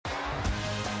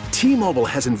T-Mobile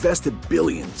has invested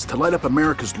billions to light up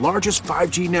America's largest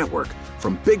 5G network,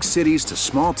 from big cities to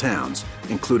small towns,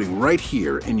 including right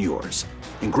here in yours.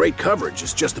 And great coverage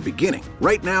is just the beginning.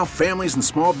 Right now, families and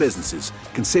small businesses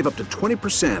can save up to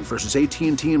 20% versus AT&T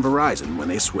and Verizon when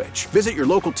they switch. Visit your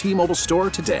local T-Mobile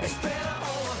store today.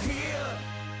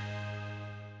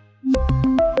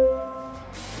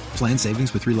 Plan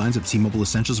savings with 3 lines of T-Mobile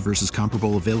Essentials versus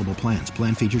comparable available plans.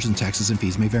 Plan features and taxes and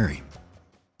fees may vary.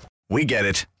 We get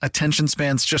it. Attention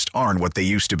spans just aren't what they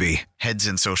used to be. Heads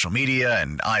in social media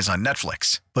and eyes on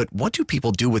Netflix. But what do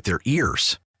people do with their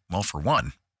ears? Well, for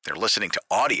one, they're listening to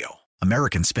audio.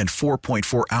 Americans spend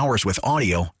 4.4 hours with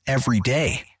audio every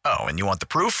day. Oh, and you want the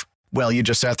proof? Well, you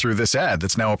just sat through this ad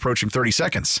that's now approaching 30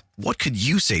 seconds. What could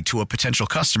you say to a potential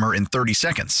customer in 30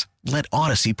 seconds? Let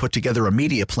Odyssey put together a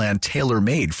media plan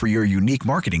tailor-made for your unique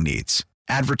marketing needs.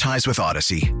 Advertise with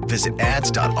Odyssey. Visit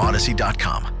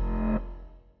ads.odyssey.com.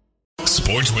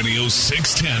 Sports Radio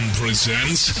 610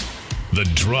 presents The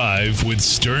Drive with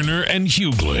Sterner and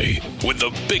Hughley, with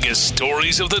the biggest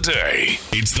stories of the day.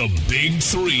 It's the Big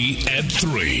 3 at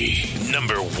 3.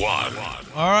 Number 1.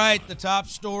 All right, the top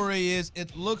story is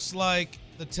it looks like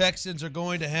the Texans are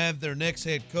going to have their next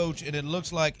head coach, and it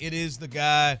looks like it is the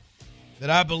guy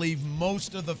that I believe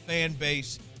most of the fan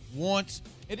base wants.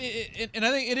 And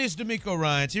I think it is DeMeco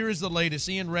Ryans. Here is the latest.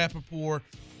 Ian Rappaport,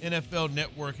 NFL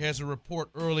Network, has a report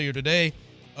earlier today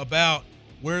about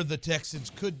where the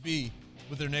Texans could be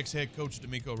with their next head coach,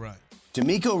 DeMeco Ryans.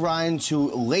 DeMeco Ryans,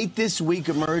 who late this week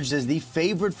emerged as the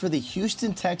favorite for the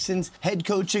Houston Texans head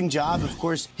coaching job. Of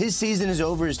course, his season is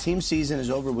over, his team's season is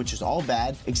over, which is all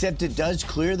bad, except it does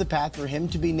clear the path for him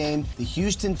to be named the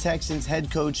Houston Texans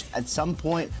head coach at some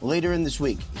point later in this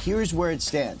week. Here's where it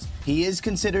stands. He is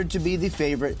considered to be the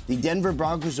favorite. The Denver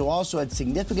Broncos, who also had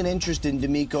significant interest in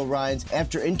DeMeco Ryans,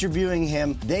 after interviewing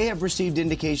him, they have received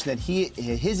indication that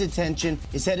his attention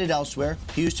is headed elsewhere.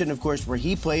 Houston, of course, where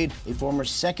he played, a former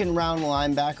second-round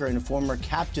linebacker and a former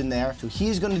captain there. So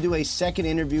he's going to do a second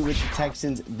interview with the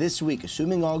Texans this week.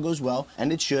 Assuming all goes well,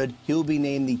 and it should, he'll be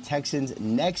named the Texans'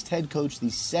 next head coach, the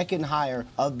second hire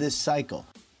of this cycle.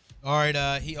 All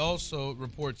right, he also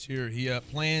reports here he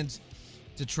plans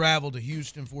to travel to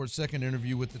Houston for a second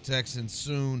interview with the Texans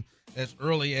soon, as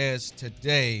early as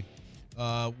today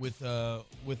with the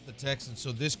Texans.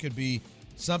 So this could be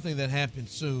something that happens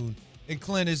soon. And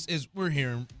Clint, is we're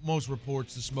hearing most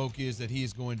reports, the smoke is that he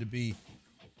is going to be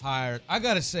hired. I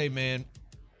got to say, man,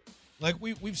 like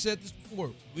we've said this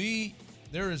before,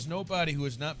 there is nobody who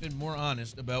has not been more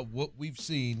honest about what we've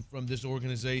seen from this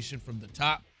organization, from the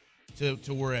top to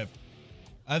wherever.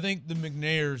 I think the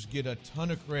McNairs get a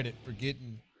ton of credit for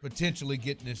potentially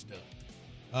getting this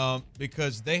done,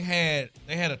 because they had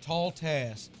a tall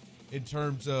task in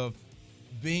terms of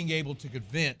being able to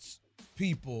convince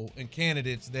people and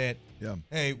candidates that,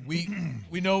 hey, we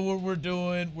know what we're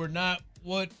doing. We're not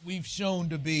what we've shown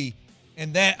to be.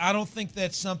 And that, I don't think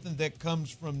that's something that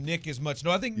comes from Nick as much.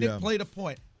 No, I think Nick played a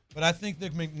point, but I think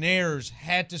the McNairs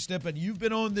had to step in. You've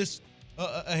been on this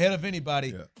ahead of anybody.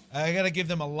 Yeah. I got to give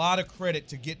them a lot of credit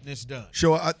to getting this done.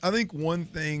 So I think one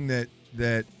thing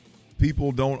that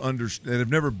people don't understand, that have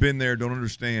never been there, don't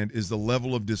understand, is the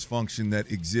level of dysfunction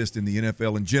that exists in the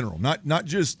NFL in general. Not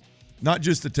just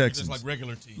the Texans. Just like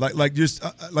regular teams. Like the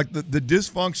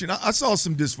dysfunction. I saw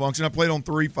some dysfunction. I played on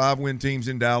 3 5-win teams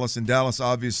in Dallas, and Dallas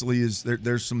obviously is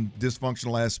there's some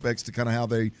dysfunctional aspects to kind of how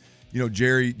they,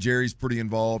 Jerry's pretty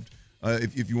involved,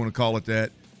 if you want to call it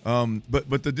that.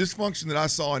 But the dysfunction that I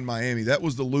saw in Miami, that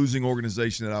was the losing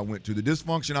organization that I went to. The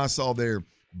dysfunction I saw there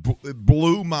it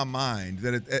blew my mind.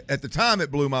 That at the time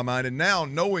it blew my mind, and now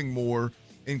knowing more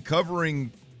and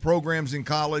covering programs in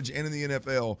college and in the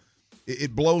NFL,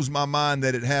 it blows my mind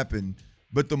that it happened.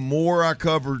 But the more I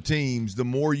cover teams, the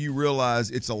more you realize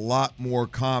it's a lot more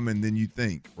common than you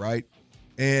think, right?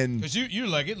 And because you're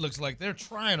like, it looks like they're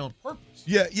trying on purpose.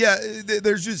 Yeah.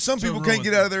 There's just some people can't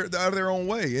get out of their own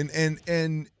way,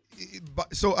 and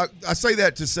so I say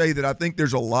that to say that I think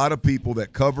there's a lot of people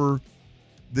that cover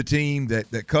the team,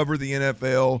 that cover the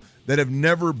NFL, that have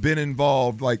never been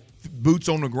involved, like boots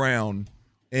on the ground,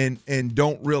 and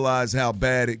don't realize how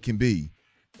bad it can be.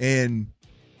 And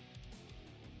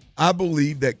I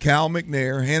believe that Hannah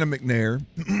McNair,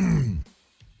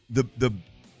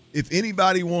 if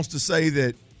anybody wants to say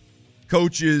that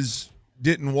coaches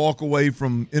didn't walk away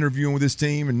from interviewing with this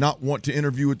team and not want to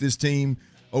interview with this team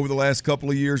over the last couple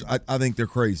of years, I think they're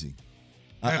crazy.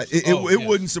 It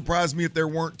wouldn't surprise me if there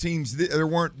weren't teams, there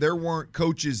weren't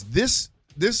coaches this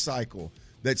cycle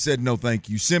that said no thank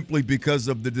you, simply because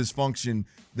of the dysfunction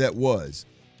that was.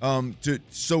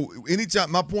 So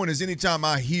anytime, my point is, anytime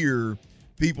I hear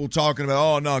people talking about,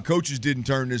 oh, no, coaches didn't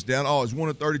turn this down. Oh, it's 1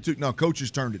 of 32. No,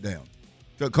 coaches turned it down.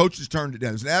 The coaches turned it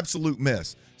down. It's an absolute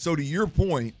mess. So to your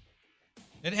point,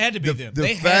 it had to be them.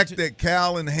 The fact that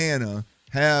Cal and Hannah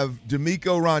have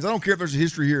DeMeco Ryans, I don't care if there's a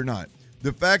history here or not,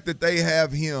 the fact that they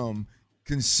have him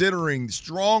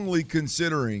strongly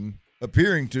considering,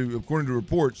 appearing to, according to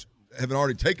reports, having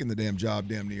already taken the damn job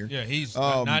damn near. Yeah, he's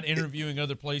not interviewing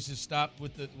other places, stopped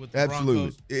with the absolutely.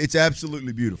 Broncos. It's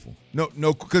absolutely beautiful.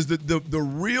 No, because the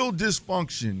real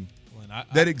dysfunction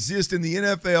that exists in the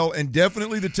NFL and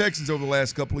definitely the Texans over the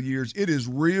last couple of years, it is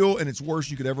real and it's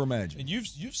worse you could ever imagine. And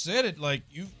you've said it, like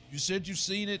you said you've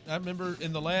seen it. I remember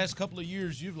in the last couple of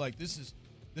years you've like this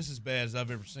is bad as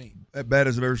I've ever seen. As bad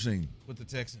as I've ever seen with the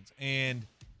Texans. And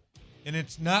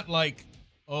it's not like,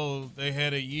 oh, they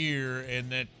had a year and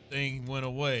that thing went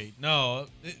away. No,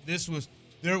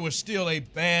 there was still a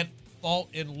bad thought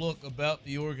and look about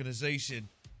the organization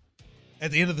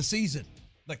at the end of the season.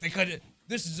 Like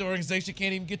this is the organization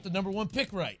can't even get the number 1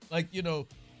 pick right. Like,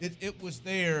 it was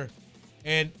there,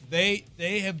 and they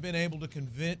have been able to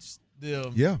convince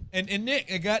them. Yeah. And Nick,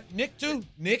 I got Nick too.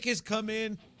 Nick has come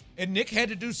in, and Nick had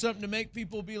to do something to make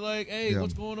people be like, hey,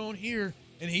 what's going on here?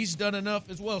 And he's done enough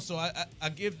as well. So I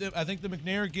give them. I think the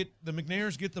McNairs get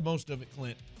the most of it,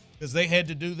 Clint, because they had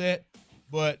to do that.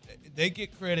 But they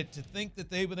get credit to think that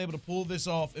they've been able to pull this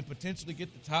off and potentially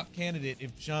get the top candidate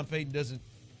if Sean Payton doesn't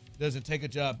take a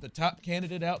job. The top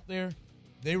candidate out there,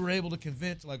 they were able to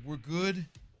convince, like, we're good.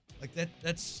 Like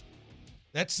that's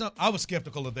something. I was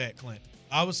skeptical of that, Clint.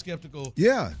 I was skeptical.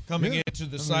 Coming into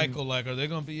the cycle, like, are they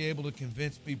going to be able to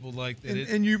convince people like that?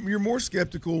 And you're more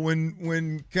skeptical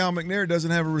when Cal McNair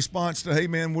doesn't have a response to, hey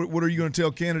man, what are you going to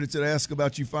tell candidates that ask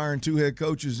about you firing 2 head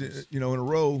coaches, in a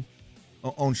row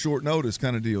on short notice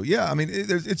kind of deal? Yeah, I mean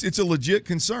it's a legit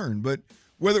concern, but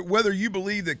whether you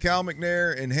believe that Cal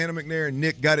McNair and Hannah McNair and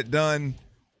Nick got it done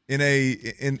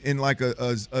in like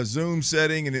a Zoom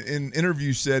setting and an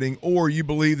interview setting, or you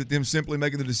believe that them simply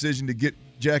making the decision to get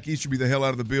Jack Easterby the hell out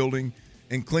of the building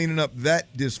and cleaning up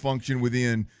that dysfunction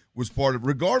within was part of,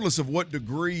 regardless of what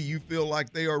degree you feel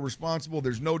like they are responsible,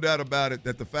 there's no doubt about it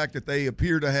that the fact that they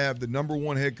appear to have the number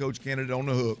 1 head coach candidate on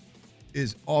the hook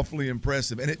is awfully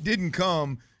impressive. And it didn't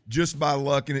come just by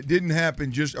luck, and it didn't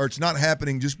happen it's not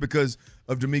happening just because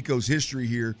of DeMeco's history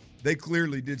here. They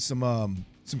clearly did some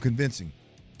convincing.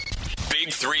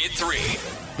 Big 3 at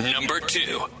 3, number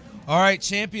 2. All right,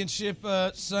 championship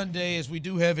Sunday, as we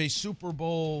do have a Super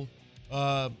Bowl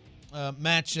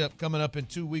matchup coming up in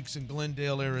 2 weeks in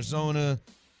Glendale, Arizona.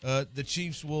 The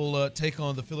Chiefs will take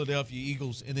on the Philadelphia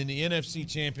Eagles. And then the NFC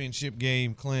Championship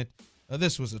game, Clint,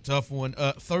 this was a tough one.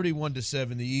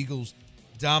 31-7, the Eagles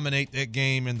dominate that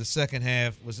game in the second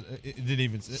half. It didn't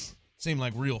even seem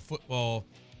like real football.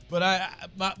 But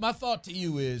my thought to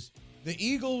you is the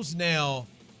Eagles now,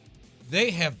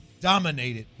 they have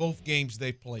dominated both games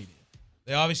they've played in.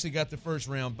 They obviously got the first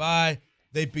round bye.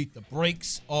 They beat the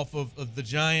brakes off of the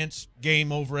Giants,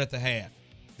 game over at the half.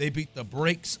 They beat the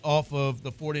brakes off of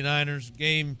the 49ers,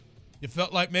 game you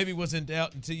felt like maybe was in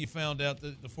doubt until you found out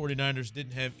that the 49ers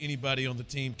didn't have anybody on the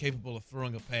team capable of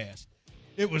throwing a pass.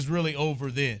 It was really over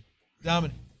then.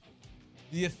 Dominant.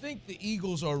 Do you think the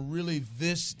Eagles are really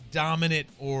this dominant,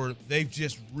 or they've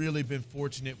just really been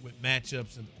fortunate with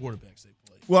matchups and the quarterbacks they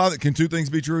play? Well, can 2 things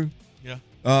be true? Yeah.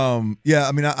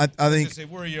 I mean, I think.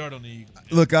 Where are you at on the Eagles?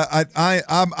 Look,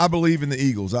 I believe in the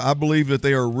Eagles. I believe that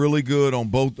they are really good on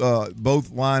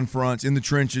both line fronts. In the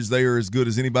trenches, they are as good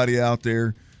as anybody out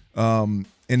there. And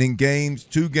in games,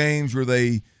 2 games where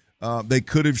they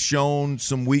could have shown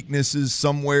some weaknesses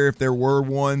somewhere if there were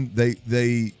one,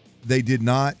 they did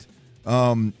not.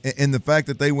 And the fact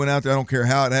that they went out there, I don't care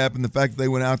how it happened, the fact that they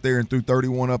went out there and threw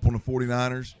 31 up on the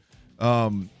 49ers,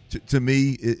 to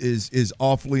me is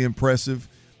awfully impressive.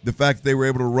 The fact that they were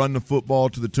able to run the football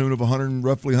to the tune of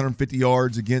roughly 150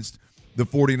 yards against the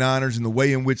 49ers, and the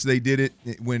way in which they did it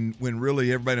when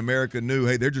really everybody in America knew,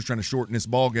 hey, they're just trying to shorten this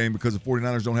ball game because the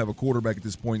 49ers don't have a quarterback at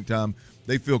this point in time.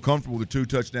 They feel comfortable with a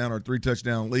 2-touchdown or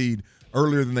 3-touchdown lead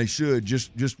earlier than they should.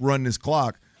 Just run this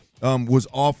clock was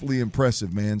awfully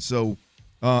impressive, man. So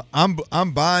I'm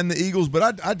buying the Eagles,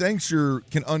 but I dang sure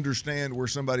can understand where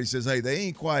somebody says, hey, they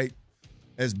ain't quite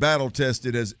as battle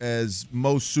tested as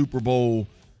most Super Bowl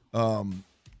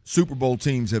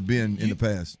teams have been in the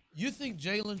past. You think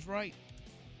Jalen's right?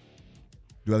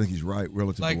 Do I think he's right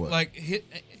relative to what? Like hit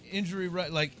injury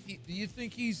right? Like, do you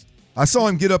think he's? I saw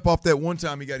him get up off that one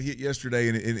time he got hit yesterday,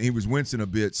 and he was wincing a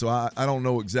bit. So I don't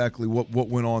know exactly what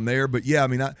went on there, but yeah, I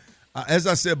mean, as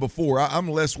I said before, I'm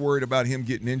less worried about him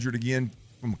getting injured again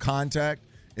from contact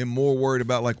am more worried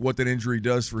about like what that injury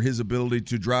does for his ability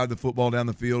to drive the football down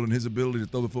the field and his ability to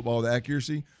throw the football with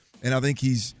accuracy. And I think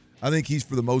he's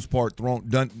for the most part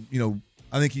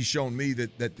I think he's shown me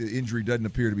that the injury doesn't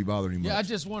appear to be bothering him. Yeah, much. I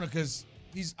just wonder because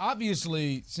he's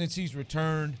obviously, since he's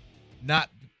returned, not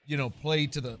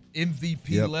played to the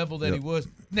MVP level that he was.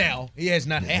 Now he has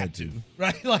not had to,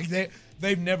 right? Like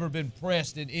they've never been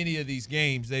pressed in any of these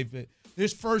games.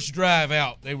 This first drive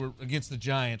out, they were against the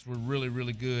Giants, were really,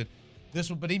 really good. This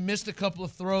one, but he missed a couple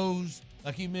of throws.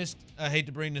 Like he missed. I hate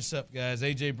to bring this up, guys.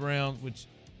 A.J. Brown, which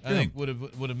I think would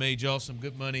have made y'all some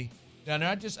good money down there.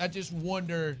 I just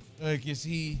wonder, like, is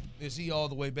he all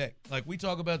the way back? Like we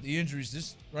talk about the injuries.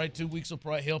 This 2 weeks will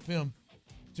probably help him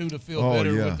too to feel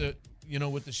better with the.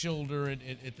 With the shoulder and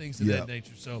things of that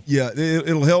nature. So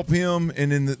it'll help him,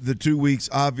 and then the 2 weeks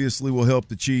obviously will help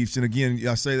the Chiefs. And again,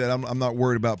 I say that I'm not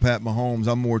worried about Pat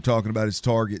Mahomes. I'm more talking about his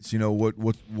targets.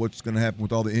 What's going to happen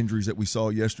with all the injuries that we saw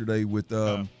yesterday with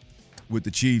the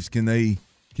Chiefs? Can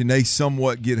they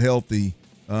somewhat get healthy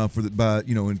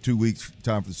in 2 weeks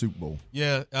time for the Super Bowl?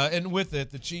 Yeah, and with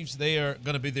it, the Chiefs, they are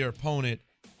going to be their opponent,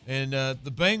 and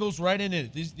the Bengals right in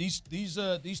it.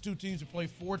 These two teams have played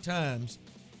 4 times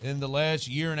in the last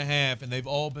year and a half, and they've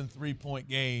all been 3-point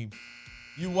games.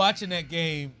 You watching that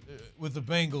game with the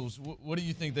Bengals, what do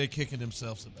you think they're kicking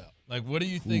themselves about? Like, what do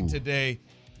you think today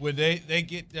when they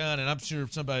get done? And I'm sure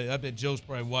I bet Joe's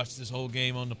probably watched this whole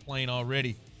game on the plane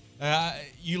already.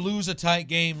 You lose a tight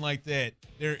game like that,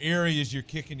 there are areas you're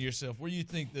kicking yourself. Where do you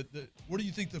think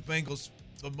the Bengals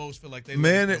the most feel like they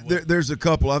there's a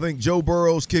couple. I think Joe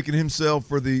Burrow's kicking himself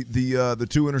for the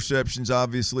 2 interceptions.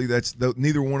 Obviously,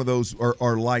 neither one of those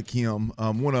are like him.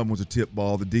 One of them was a tip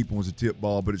ball. The deep one was a tip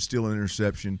ball, but it's still an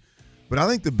interception. But I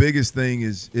think the biggest thing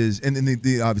is and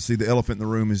then obviously the elephant in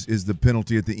the room is the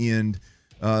penalty at the end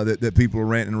that people are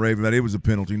ranting and raving about. It was a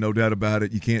penalty, no doubt about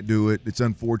it. You can't do it. It's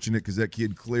unfortunate because that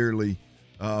kid clearly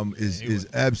is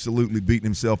absolutely beating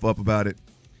himself up about it.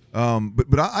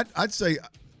 But I'd say,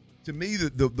 to me,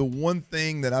 the one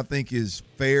thing that I think is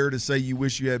fair to say you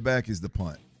wish you had back is the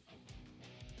punt.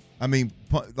 I mean,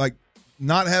 like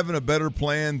not having a better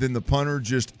plan than the punter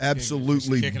just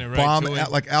absolutely bombing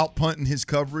out, like out punting his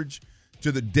coverage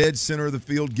to the dead center of the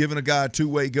field, giving a guy a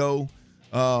 2-way go.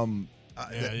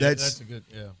 That's a good.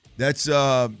 Yeah. That's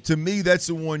to me, that's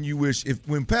the one you wish.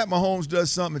 When Pat Mahomes does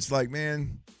something, it's like,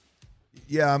 man,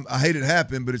 yeah, I hate it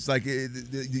happen, but it's like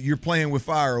you're playing with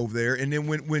fire over there. And then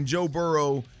when Joe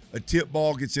Burrow, a tip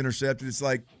ball gets intercepted, it's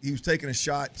like he was taking a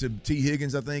shot to T.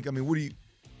 Higgins, I think. I mean,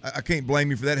 I can't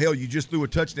blame you for that. Hell, you just threw a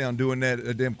touchdown doing that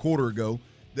a damn quarter ago.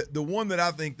 The one that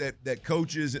I think that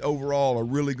coaches overall are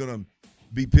really going to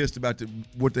be pissed about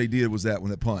what they did was that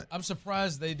punt. I'm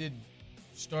surprised they didn't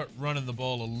start running the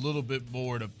ball a little bit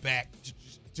more to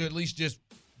at least just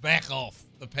back off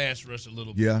the pass rush a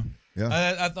little bit. Yeah.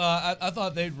 I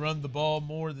thought they'd run the ball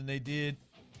more than they did.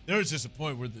 There was just a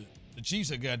point where the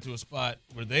Chiefs had gotten to a spot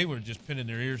where they were just pinning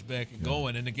their ears back and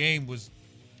going, and the game was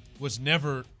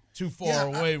never too far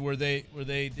away where they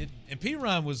didn't. And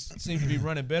Perine seemed to be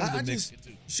running better than Mixon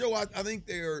too. I think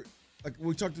they're, like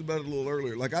we talked about it a little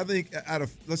earlier. Like I think out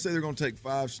of, let's say they're going to take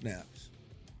 5 snaps,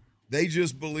 they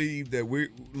just believe that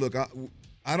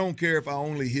I don't care if I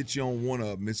only hit you on one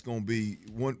of them. It's going to be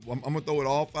one. I'm going to throw it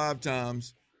all 5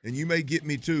 times, and you may get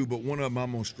me 2, but one of them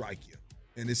I'm going to strike you,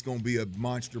 and it's going to be a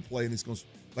monster play, and it's going to.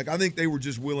 Like, I think they were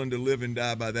just willing to live and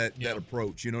die by that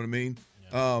approach. You know what I mean?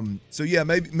 Yeah.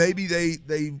 Maybe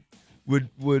they would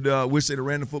wish they'd have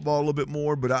ran the football a little bit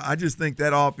more. But I just think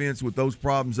that offense with those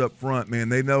problems up front, man,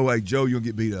 they know, hey, Joe, you'll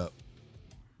get beat up.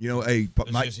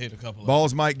 Just hit a couple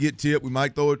balls might get tipped. We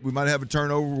might throw it. We might have a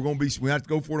turnover. We have to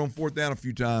go for it on 4th down a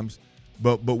few times.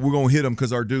 But we're going to hit them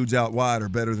because our dudes out wide are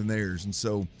better than theirs. And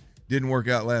so didn't work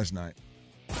out last night.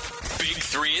 Big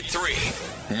 3 at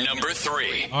 3. Number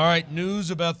 3. All right, news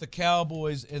about the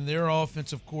Cowboys and their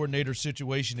offensive coordinator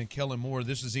situation in Kellen Moore.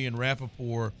 This is Ian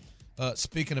Rappaport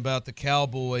speaking about the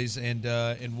Cowboys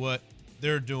and what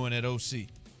they're doing at OC.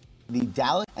 The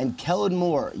Dallas and Kellen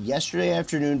Moore yesterday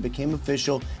afternoon became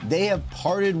official. They have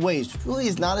parted ways. Which really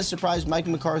is not a surprise. Mike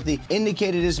McCarthy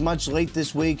indicated as much late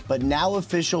this week, but now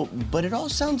official. But it all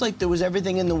sounds like there was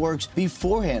everything in the works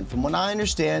beforehand. From what I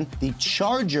understand, the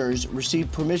Chargers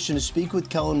received permission to speak with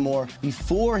Kellen Moore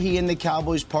before he and the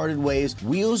Cowboys parted ways.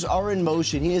 Wheels are in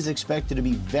motion. He is expected to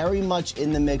be very much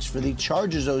in the mix for the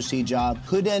Chargers OC job.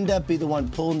 Could end up be the one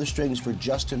pulling the strings for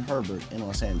Justin Herbert in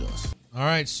Los Angeles. All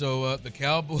right, so the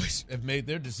Cowboys have made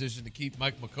their decision to keep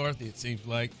Mike McCarthy, it seems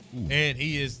like. And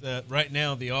he is right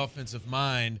now the offensive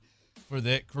mind for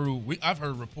that crew. I've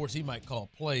heard reports he might call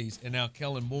plays, and now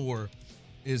Kellen Moore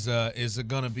is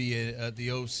going to be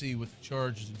the OC with the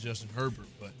Chargers and Justin Herbert,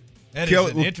 but that is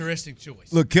an interesting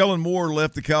choice. Look, Kellen Moore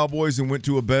left the Cowboys and went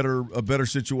to a better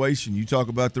situation. You talk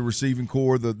about the receiving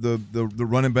core, the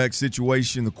running back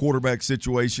situation, the quarterback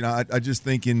situation. I just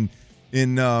think in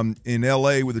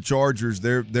L.A. with the Chargers,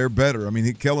 they're better. I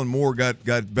mean, Kellen Moore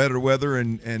got better weather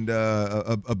and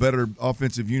a better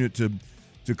offensive unit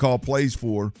to call plays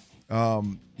for.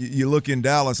 You look in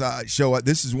Dallas.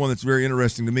 This is one that's very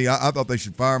interesting to me. I thought they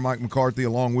should fire Mike McCarthy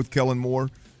along with Kellen Moore.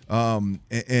 And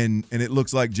it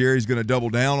looks like Jerry's going to double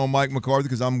down on Mike McCarthy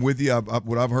because I'm with you.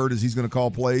 What I've heard is he's going to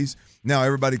call plays. Now,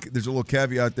 there's a little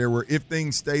caveat there where if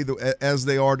things stay as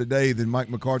they are today, then Mike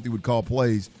McCarthy would call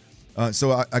plays.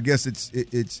 So I guess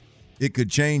it could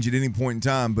change at any point in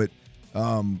time. But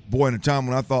boy, in a time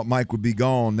when I thought Mike would be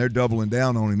gone, they're doubling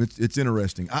down on him. It's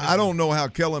interesting. I don't know how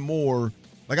Kellen Moore,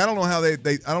 I don't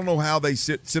know how they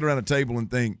sit around a table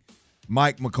and think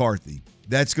Mike McCarthy.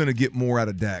 That's going to get more out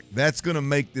of Dak. That's going to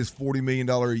make this $40 million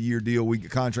a year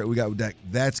contract we got with Dak.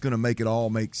 That's going to make it all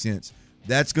make sense.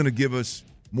 That's going to give us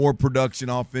more production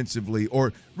offensively.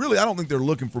 Or really, I don't think they're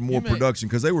looking for more production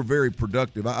because they were very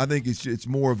productive. I think it's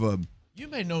more of a. You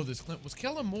may know this, Clint. Was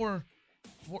Kellen Moore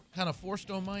kind of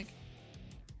forced on Mike?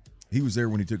 He was there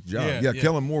when he took the job. Yeah.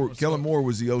 Kellen Moore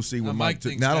was the OC when Mike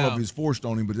took. Now I don't know if he was forced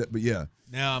on him, but yeah.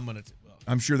 Now I'm going to.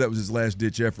 I'm sure that was his last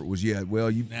ditch effort.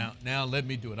 Now let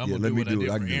me do it. I'm gonna do what I did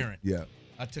for Aaron. Yeah,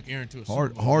 I took Aaron to a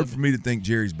hard for me to think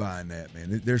Jerry's buying that,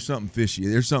 man. There's something fishy.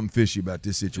 There's something fishy about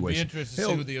this situation. It'd be interesting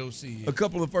to see who the OC is. A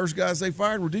couple of the first guys they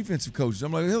fired were defensive coaches.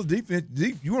 I'm like, hell, defense.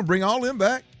 You want to bring all them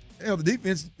back? Hell, the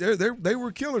defense. They were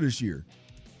a killer this year.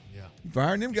 Yeah, you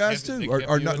firing them guys too,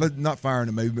 or not firing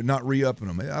them maybe, but not re-upping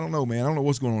them. I don't know, man. I don't know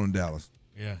what's going on in Dallas.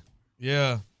 Yeah.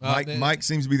 Yeah. Mike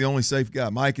seems to be the only safe guy,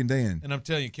 Mike and Dan. And I'm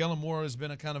telling you, Kellen Moore has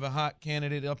been a kind of a hot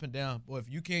candidate up and down. Boy, if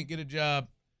you can't get a job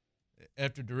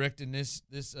after directing this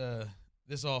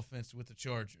offense with the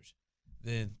Chargers,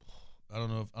 then I don't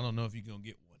know if you're going to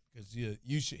get one because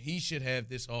he should have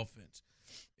this offense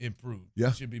improved. Yeah.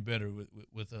 It should be better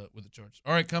with the Chargers.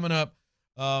 All right, coming up,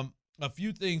 a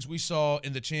few things we saw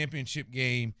in the championship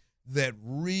game that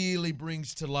really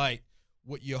brings to light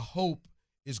what you hope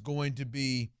is going to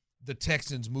be the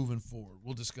Texans moving forward.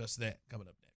 We'll discuss that coming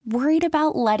up next. Worried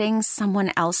about letting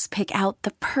someone else pick out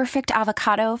the perfect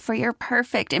avocado for your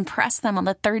perfect impress them on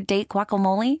the third date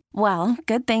guacamole? Well,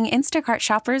 good thing Instacart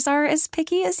shoppers are as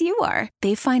picky as you are.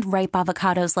 They find ripe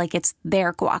avocados like it's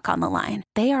their guac on the line.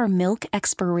 They are milk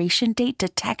expiration date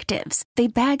detectives. They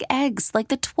bag eggs like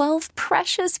the 12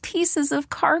 precious pieces of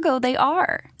cargo they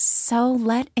are. So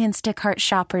let Instacart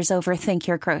shoppers overthink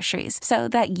your groceries so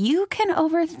that you can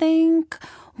overthink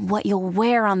what you'll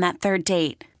wear on that third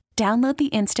date. Download the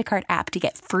Instacart app to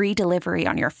get free delivery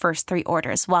on your first 3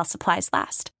 orders while supplies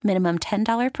last. Minimum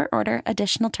 $10 per order.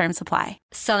 Additional terms apply.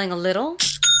 Selling a little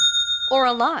or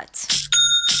a lot?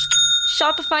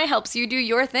 Shopify helps you do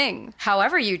your thing,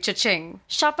 however you cha-ching.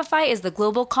 Shopify is the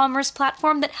global commerce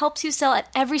platform that helps you sell at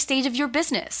every stage of your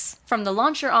business. From the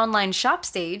launch your online shop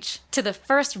stage, to the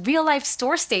first real-life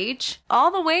store stage,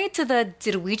 all the way to the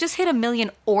did we just hit 1 million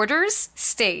orders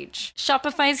stage.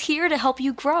 Shopify is here to help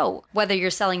you grow. Whether you're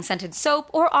selling scented soap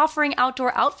or offering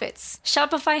outdoor outfits,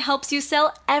 Shopify helps you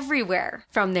sell everywhere.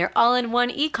 From their all-in-one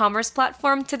e-commerce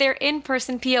platform to their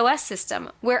in-person POS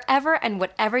system, wherever and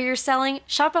whatever you're selling,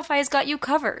 Shopify's got you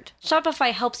covered.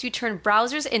 Shopify helps you turn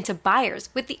browsers into buyers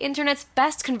with the internet's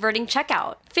best converting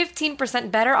checkout.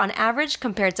 15% better on average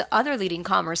compared to other leading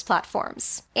commerce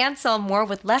platforms. And sell more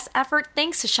with less effort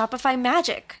thanks to Shopify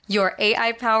Magic, your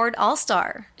AI-powered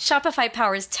all-star. Shopify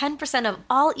powers 10% of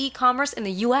all e-commerce in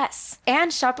the U.S.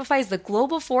 And Shopify is the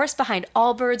global force behind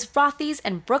Allbirds, Rothy's,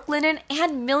 and Brooklinen,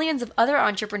 and millions of other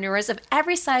entrepreneurs of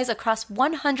every size across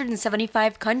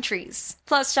 175 countries.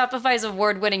 Plus, Shopify's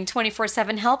award-winning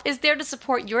 24/7 help is there to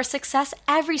support your success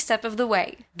every step of the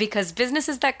way. Because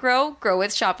businesses that grow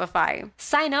with Shopify.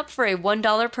 Sign up for a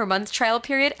 $1 per month trial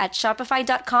period at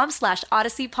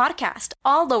shopify.com/Odyssey Podcast,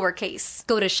 all lowercase.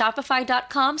 Go to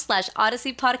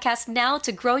shopify.com/Odyssey Podcast now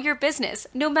to grow your business,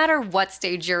 no matter what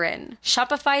stage you're in.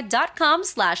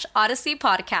 Shopify.com/Odyssey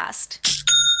Podcast.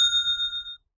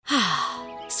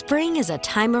 Spring is a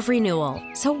time of renewal,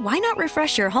 so why not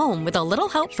refresh your home with a little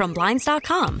help from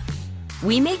Blinds.com?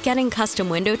 We make getting custom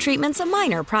window treatments a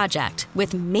minor project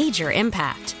with major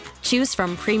impact. Choose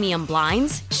from premium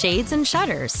blinds, shades, and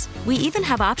shutters. We even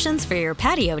have options for your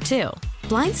patio, too.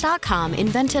 Blinds.com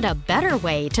invented a better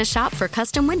way to shop for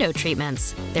custom window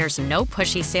treatments. There's no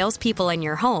pushy salespeople in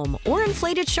your home or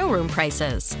inflated showroom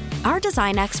prices. Our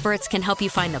design experts can help you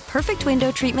find the perfect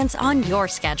window treatments on your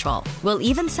schedule. We'll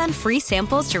even send free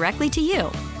samples directly to you.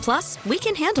 Plus, we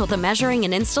can handle the measuring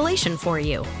and installation for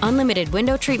you. Unlimited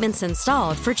window treatments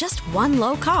installed for just one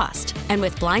low cost. And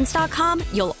with Blinds.com,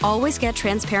 you'll always get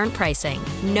transparent pricing.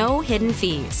 No hidden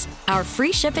fees. Our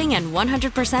free shipping and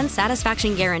 100%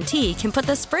 satisfaction guarantee can put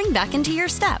the spring back into your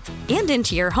step and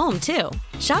into your home, too.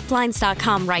 Shop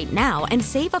Blinds.com right now and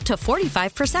save up to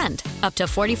 45%. Up to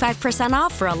 45%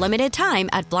 off for a limited time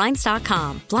at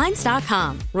Blinds.com.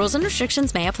 Blinds.com. Rules and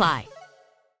restrictions may apply.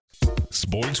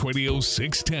 Sports Radio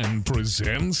 610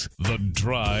 presents The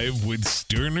Drive with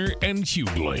Sterner and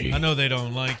Hughley. I know they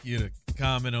don't like you to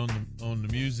comment on the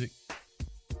music.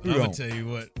 I'm gonna tell you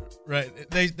what, right?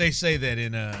 They say that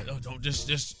in don't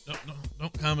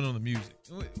comment on the music.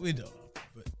 We don't.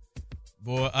 But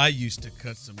boy, I used to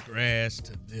cut some grass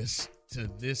to this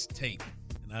tape,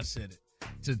 and I said it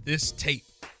to this tape.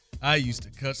 I used to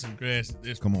cut some grass to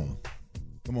this. Come on.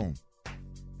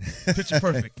 Picture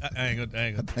perfect. I ain't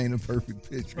gonna. I paint a perfect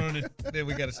picture. Then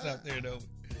we gotta stop there though.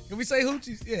 Can we say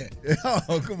hoochies? Yeah.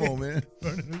 Oh, come on, man.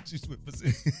 Burning hoochies with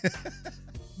position.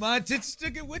 My attention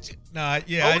still get with you. Nah,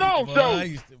 yeah. I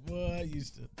used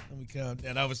to. Let me calm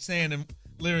down. I was saying them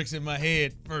lyrics in my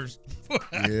head first.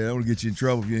 Yeah, I'm gonna get you in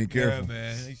trouble if you ain't careful. Yeah,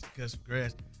 man. I used to cut some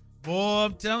grass. Boy,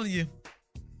 I'm telling you.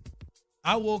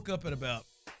 I woke up at about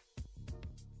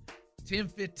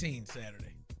 10:15 Saturday.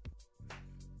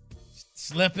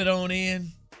 Slept it on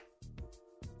in.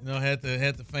 Had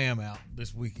the fam out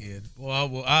this weekend.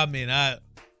 Boy, I didn't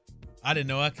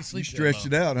know I could sleep that long. You stretched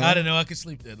it out, huh? I didn't know I could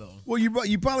sleep that long. Well,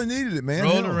 you probably needed it, man.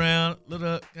 Rolled around, lit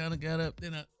up, kind of got up.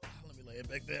 Then let me lay it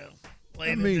back down.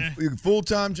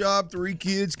 Full-time job, 3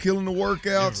 kids, killing the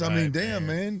workouts. Right, I mean, damn,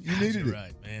 man. You needed it.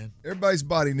 Right, man. Everybody's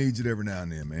body needs it every now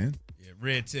and then, man. Yeah,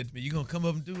 Red said to me, you going to come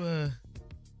up and do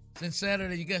since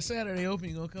Saturday, you got Saturday open,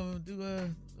 you going to come up and do a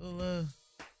little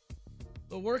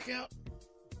workout?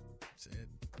 I said,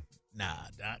 nah,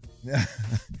 Doc.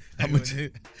 I'm going to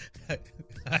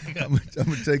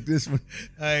take this one.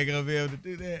 I ain't going to be able to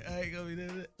do that. I ain't going to be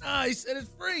doing that. Nah, he said it's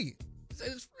free. He said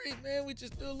it's free, man. We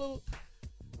just do a little.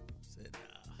 I said,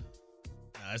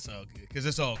 nah, it's all good because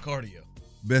it's all cardio.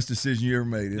 Best decision you ever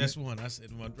made, isn't That's it? one. I said,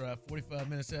 I'm going to drive 45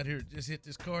 minutes out here, just hit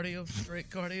this cardio, straight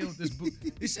cardio. This boot.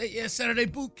 He said, yeah, Saturday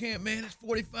boot camp, man. It's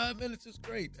 45 minutes. It's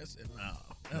great. I said, no,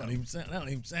 that don't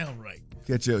even sound right.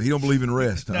 Catch up. He don't believe in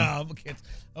rest, huh? No, I'm gonna catch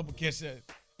that.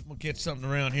 I'm gonna catch something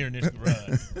around here in this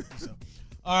garage. So,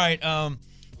 all right,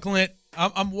 Clint.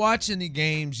 I'm watching the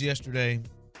games yesterday,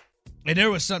 and there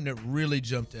was something that really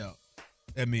jumped out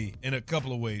at me in a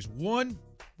couple of ways. One,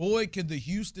 boy, could the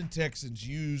Houston Texans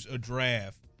use a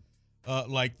draft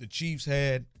like the Chiefs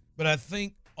had, but I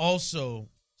think also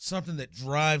something that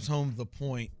drives home the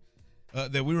point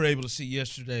that we were able to see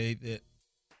yesterday that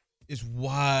is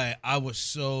why I was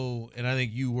so, and I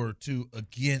think you were too,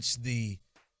 against the,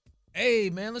 hey,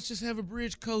 man, let's just have a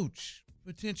bridge coach,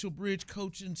 potential bridge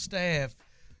coaching staff.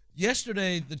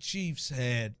 Yesterday, the Chiefs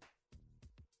had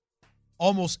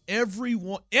every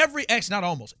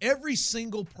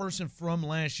single person from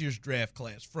last year's draft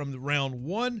class, from the round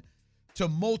 1 to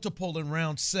multiple in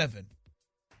round 7,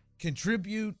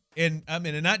 contribute, and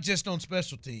not just on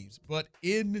special teams, but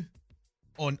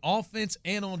on offense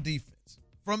and on defense.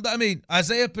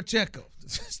 Isaiah Pacheco,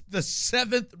 the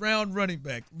 7th round running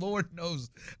back. Lord knows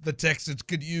the Texans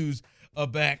could use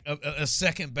a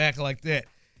second back like that.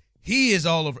 He is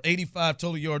all over. 85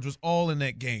 total yards, was all in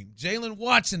that game. Jalen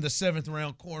Watson, the 7th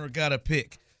round corner, got a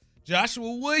pick.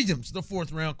 Joshua Williams, the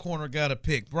 4th round corner, got a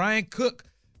pick. Brian Cook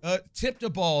tipped a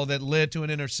ball that led to an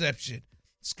interception.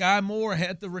 Sky Moore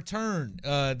had the return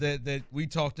that we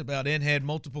talked about and had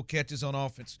multiple catches on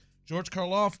offense. George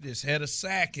Karlaftis had a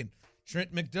sack, and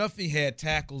Trent McDuffie had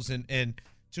tackles and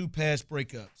 2 pass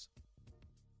breakups.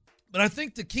 But I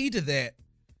think the key to that,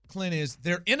 Clint, is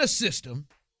they're in a system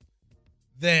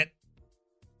that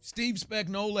Steve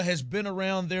Spagnuolo has been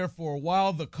around there for a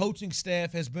while. The coaching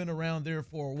staff has been around there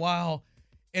for a while.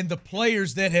 And the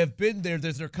players that have been there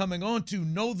that they're coming on to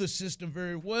know the system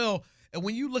very well. And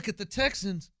when you look at the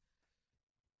Texans,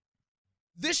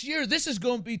 this year, this is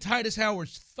going to be Titus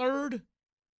Howard's 3rd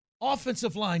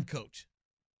offensive line coach.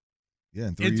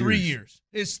 Yeah, in 3 years.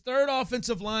 His 3rd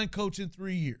offensive line coach in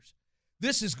 3 years.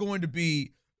 This is going to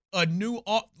be a new,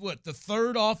 the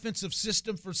 3rd offensive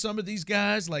system for some of these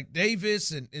guys like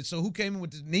Davis. And so who came in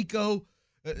with Nico?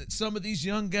 Some of these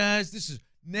young guys. This is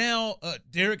now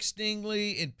Derek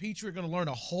Stingley and Petrie are going to learn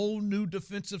a whole new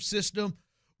defensive system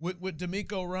with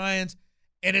DeMeco Ryans.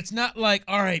 And it's not like,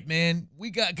 all right, man, we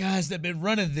got guys that have been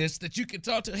running this that you can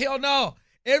talk to. Hell no.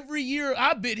 Every year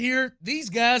I've been here, these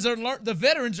guys the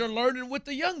veterans are learning with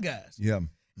the young guys. Yeah.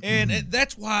 And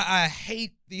that's why I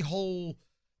hate the whole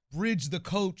bridge the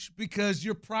coach because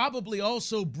you're probably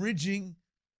also bridging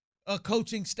a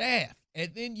coaching staff.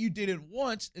 And then you did it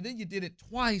once, and then you did it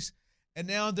twice, and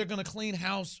now they're going to clean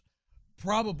house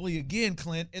probably again,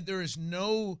 Clint, and there is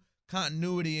no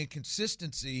continuity and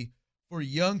consistency for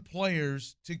young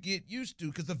players to get used to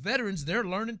because the veterans, they're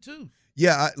learning too.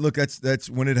 Yeah, look, that's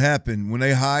when it happened. When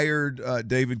they hired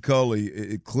David Culley,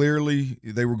 it clearly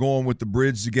they were going with the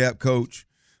bridge the gap coach.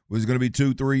 It was going to be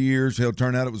 2-3 years. Hell,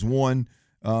 turned out it was 1.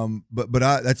 But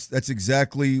that's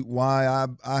exactly why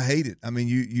I hate it. I mean,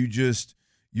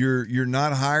 you're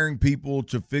not hiring people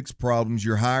to fix problems.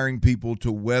 You're hiring people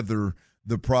to weather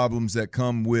the problems that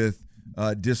come with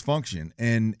dysfunction.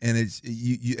 And it's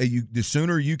you the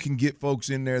sooner you can get folks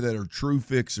in there that are true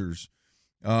fixers.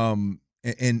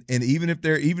 And even if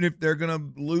they're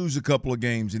going to lose a couple of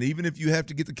games, and even if you have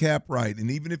to get the cap right, and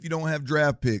even if you don't have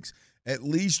draft picks, at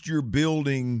least you're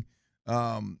building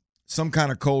some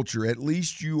kind of culture. At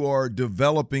least you are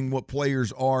developing what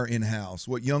players are in-house,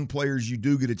 what young players you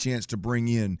do get a chance to bring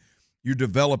in. You're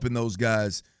developing those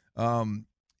guys.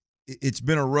 It's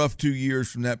been a rough 2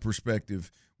 years from that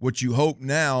perspective. What you hope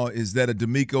now is that a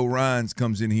D'Amico Ryans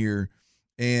comes in here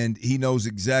and he knows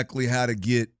exactly how to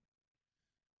get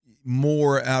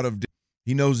more out of –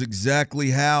 he knows exactly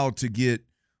how to get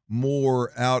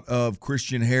more out of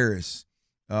Christian Harris.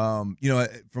 From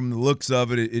the looks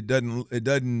of it, it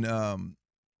doesn't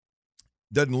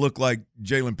look like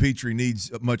Jalen Petrie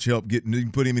needs much help getting. You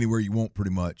can put him anywhere you want,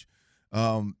 pretty much.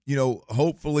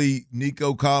 Hopefully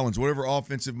Nico Collins, whatever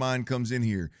offensive mind comes in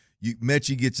here,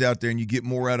 Mechie gets out there and you get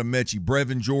more out of Mechie.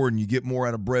 Brevin Jordan, you get more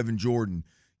out of Brevin Jordan.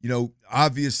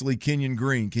 Obviously Kenyon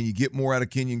Green, can you get more out of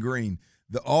Kenyon Green?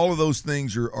 All of those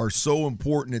things are so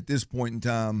important at this point in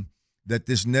time that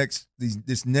this next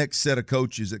set of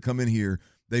coaches that come in here,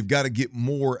 they've got to get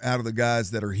more out of the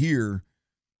guys that are here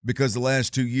because the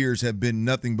last 2 years have been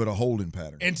nothing but a holding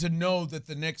pattern. And to know that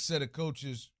the next set of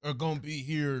coaches are going to be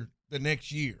here the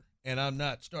next year, and I'm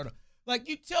not starting. Like,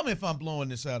 you tell me if I'm blowing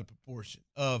this out of proportion.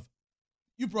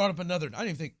 You brought up another. I didn't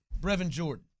even think Brevin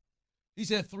Jordan. He's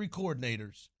had 3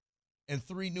 coordinators and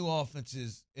 3 new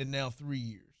offenses in now 3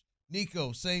 years.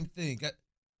 Nico, same thing.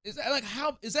 Is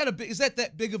that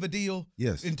that big of a deal?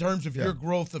 Yes. In terms of your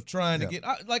growth of trying to get,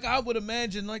 I would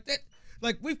imagine like that.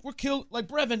 Like we're killed. Like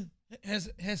Brevin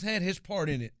has had his part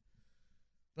in it,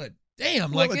 but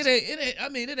damn, well, it ain't. I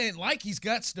mean, it ain't like he's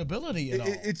got stability at all.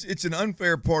 It's an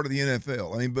unfair part of the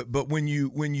NFL. I mean, but when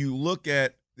you look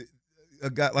at a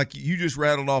guy like you just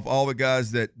rattled off all the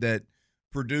guys that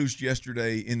produced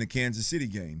yesterday in the Kansas City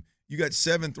game, you got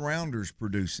 7th rounders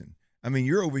producing. I mean,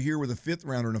 you're over here with a 5th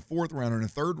rounder and a 4th rounder and a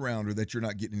 3rd rounder that you're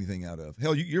not getting anything out of.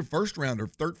 Hell, your 1st rounder,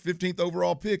 15th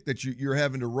overall pick that you're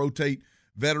having to rotate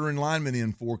veteran linemen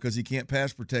in for because he can't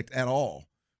pass protect at all,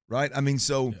 right? I mean,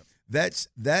 so that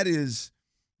is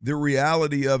the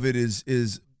reality of it. Is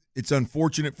it's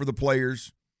unfortunate for the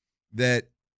players that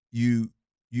you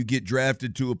get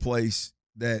drafted to a place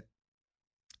that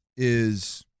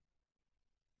is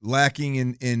lacking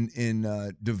in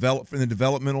the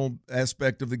developmental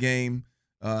aspect of the game,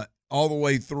 all the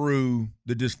way through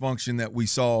the dysfunction that we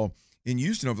saw in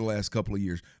Houston over the last couple of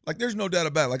years. Like, there's no doubt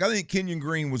about it. Like, I think Kenyon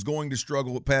Green was going to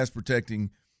struggle with pass protecting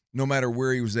no matter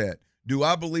where he was at. Do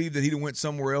I believe that he'd have went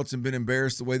somewhere else and been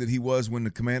embarrassed the way that he was when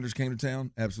the Commanders came to town?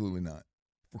 Absolutely not.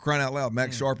 For crying out loud,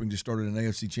 Max Sharping just started an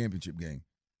AFC Championship game.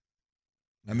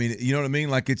 I mean, you know what I mean?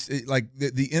 Like, like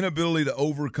the inability to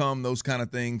overcome those kind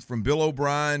of things, from Bill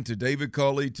O'Brien to David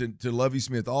Culley to Lovie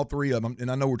Smith, all 3 of them,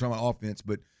 and I know we're talking about offense,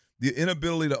 but the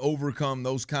inability to overcome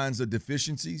those kinds of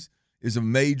deficiencies is a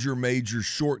major, major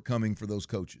shortcoming for those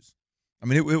coaches. I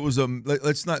mean, it was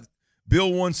let's not –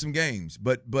 Bill won some games,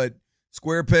 but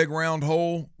square peg, round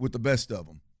hole with the best of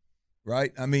them,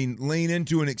 right? I mean, lean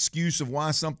into an excuse of why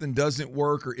something doesn't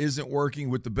work or isn't working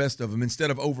with the best of them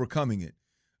instead of overcoming it.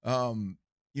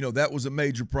 That was a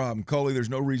major problem. Culley, there's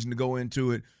no reason to go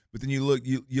into it, but then you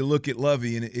look at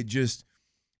Lovie, and it just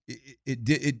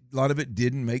a lot of it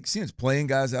didn't make sense. Playing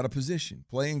guys out of position,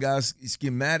 playing guys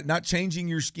schematic, not changing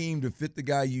your scheme to fit the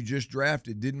guy you just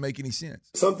drafted didn't make any sense.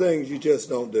 Some things you just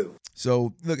don't do.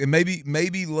 So look, and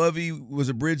maybe Lovie was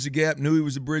a bridge the gap, knew he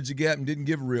was a bridge the gap, and didn't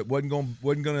give a rip. wasn't going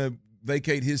to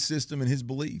vacate his system and his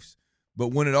beliefs. But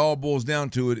when it all boils down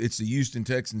to it, it's the Houston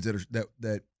Texans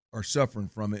that are suffering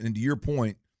from it. And to your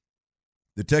point,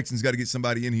 the Texans got to get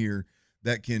somebody in here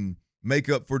that can make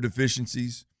up for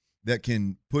deficiencies, that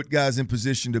can put guys in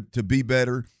position to be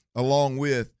better, along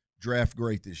with draft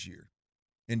great this year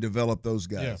and develop those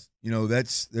guys. Yeah.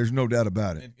 There's no doubt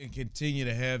about it. And continue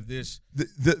to have this.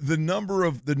 The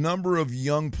number of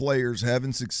young players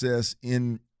having success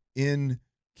in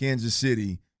Kansas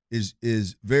City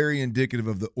is very indicative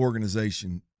of the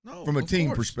organization from a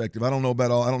team perspective. I don't know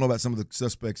about some of the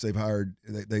suspects they've hired,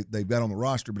 they've got on the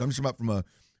roster, but I'm just about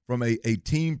from a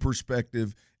team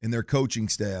perspective and their coaching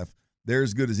staff. They're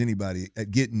as good as anybody at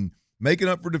making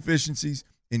up for deficiencies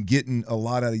and getting a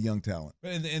lot out of young talent.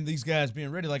 And these guys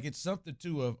being ready, like it's something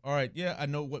too of, all right, yeah, I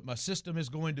know what my system is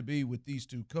going to be with these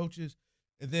two coaches,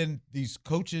 and then these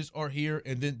coaches are here,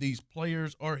 and then these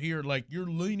players are here. Like you're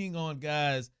leaning on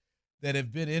guys that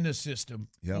have been in a system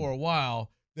for a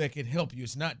while that can help you.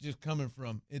 It's not just coming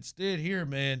from – instead here,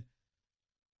 man,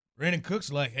 Brandon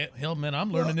Cook's like, hell, man,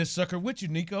 I'm learning this sucker with you,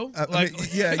 Nico.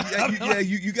 You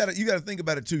got to think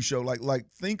about it too, Sho. Like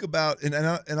think about and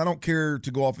I don't care to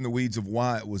go off in the weeds of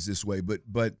why it was this way, but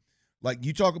like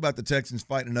you talk about the Texans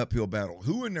fighting an uphill battle.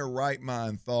 Who in their right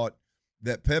mind thought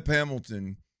that Pep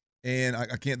Hamilton and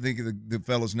I can't think of the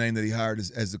fellow's name that he hired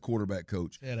as the quarterback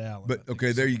coach. Ted Allen. But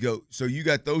okay, there you go. So you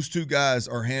got those two guys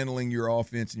are handling your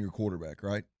offense and your quarterback,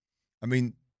 right? I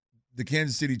mean, the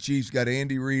Kansas City Chiefs got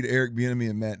Andy Reid, Eric Bieniemy,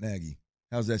 and Matt Nagy.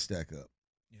 How's that stack up?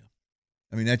 Yeah,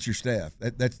 I mean that's your staff.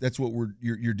 That's what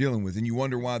you're dealing with, and you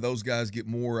wonder why those guys get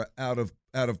more out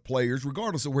of players,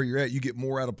 regardless of where you're at. You get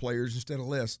more out of players instead of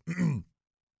less.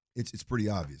 It's pretty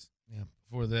obvious. Yeah.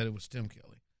 Before that, it was Tim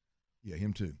Kelly. Yeah,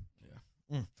 him too.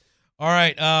 Yeah. All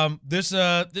right. There's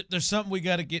something we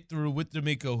got to get through with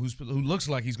DeMeco, who looks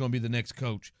like he's going to be the next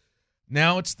coach.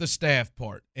 Now it's the staff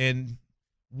part, and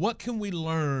what can we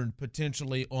learn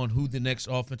potentially on who the next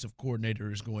offensive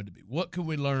coordinator is going to be? What can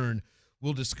we learn?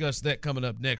 We'll discuss that coming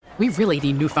up next. We really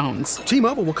need new phones.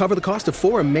 T-Mobile will cover the cost of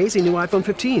 4 amazing new iPhone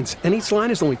 15s, and each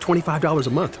line is only $25 a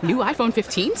month. New iPhone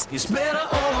 15s? It's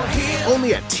better over here.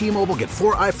 Only at T-Mobile, get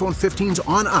 4 iPhone 15s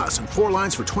on us and 4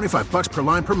 lines for $25 per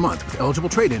line per month with eligible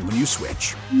trade-in when you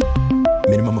switch.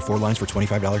 Minimum of 4 lines for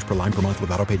 $25 per line per month with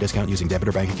autopay discount using debit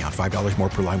or bank account. $5 more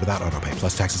per line without autopay,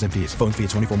 plus taxes and fees. Phone fee at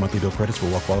 24 monthly bill credits for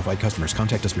well-qualified customers.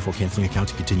 Contact us before canceling account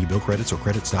to continue bill credits or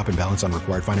credit stop and balance on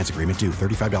required finance agreement due.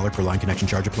 $35 per line connection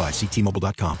charge applies. See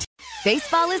T-Mobile.com.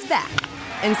 Baseball is back,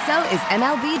 and so is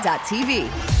MLB.tv.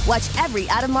 Watch every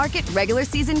out-of-market regular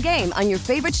season game on your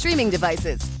favorite streaming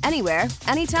devices. Anywhere,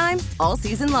 anytime, all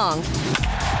season long.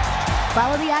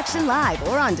 Follow the action live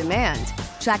or on demand.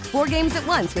 Track 4 games at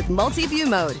once with multi-view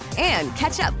mode and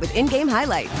catch up with in-game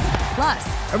highlights.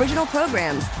 Plus, original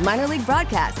programs, minor league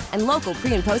broadcasts, and local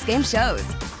pre- and post-game shows.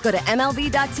 Go to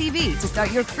MLB.tv to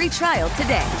start your free trial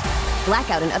today.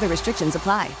 Blackout and other restrictions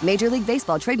apply. Major League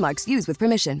Baseball trademarks used with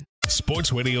permission.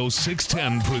 Sports Radio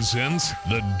 610 presents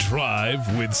The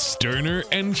Drive with Sterner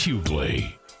and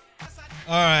Hughley.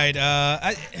 All right,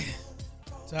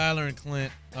 Tyler and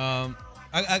Clint,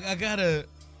 I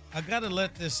gotta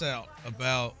let this out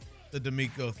about the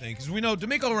DeMeco thing, because we know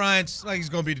DeMeco Ryans, like, he's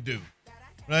gonna be the dude,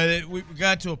 right? We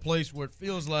got to a place where it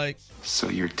feels like. So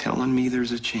you're telling me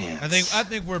there's a chance? I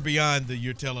think we're beyond the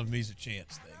 "you're telling me's a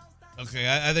chance" thing. Okay,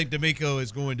 I think DeMeco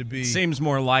is going to be. Seems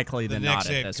more likely than not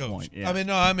at this point. Yeah.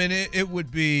 It would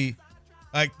be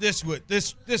like this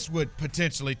would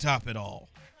potentially top it all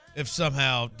if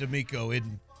somehow DeMeco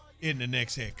isn't the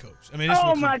next head coach. I mean,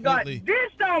 oh my God, this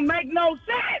don't make no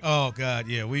sense. Oh God,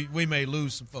 yeah, we may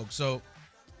lose some folks. So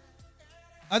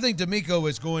I think DeMeco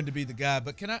is going to be the guy.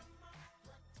 But can I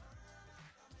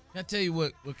tell you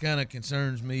what kind of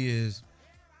concerns me is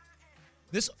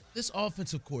this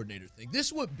offensive coordinator thing.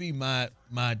 This would be my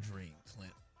dream,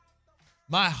 Clint.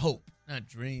 My hope, not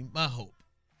dream, my hope.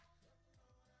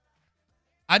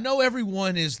 I know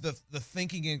everyone is the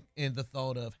thinking and the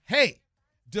thought of, hey,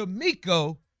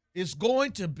 DeMeco is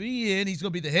going to be he's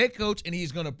going to be the head coach, and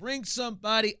he's going to bring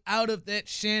somebody out of that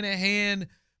Shanahan,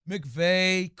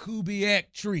 McVay,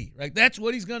 Kubiak tree, right? That's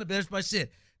what he's going to be. That's what I said.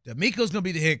 DeMeco's going to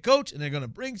be the head coach, and they're going to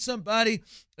bring somebody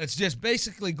that's just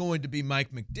basically going to be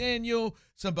Mike McDaniel,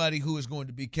 somebody who is going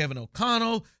to be Kevin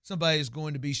O'Connell, somebody is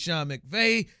going to be Sean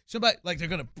McVay, somebody, like, they're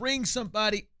going to bring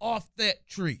somebody off that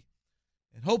tree.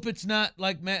 And hope it's not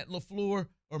like Matt LaFleur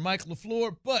or Mike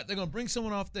LaFleur, but they're going to bring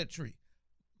someone off that tree.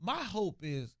 My hope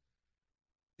is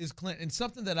Clint, and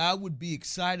something that I would be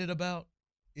excited about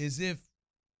is if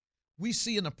we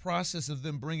see in the process of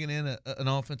them bringing in an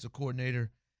offensive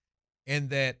coordinator,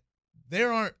 and that they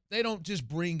don't just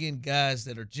bring in guys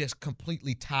that are just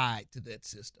completely tied to that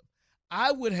system.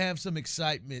 I would have some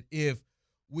excitement if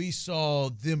we saw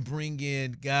them bring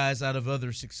in guys out of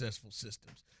other successful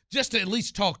systems, just to at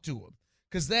least talk to them,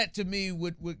 because that to me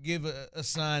would give a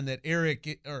sign that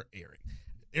Eric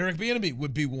Bieniemy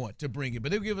would be one to bring it,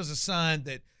 but it would give us a sign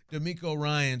that DeMeco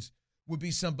Ryans would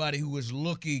be somebody who is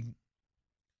looking,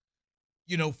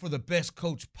 for the best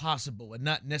coach possible and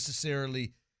not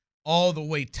necessarily all the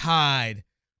way tied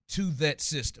to that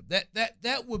system.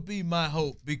 That would be my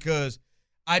hope, because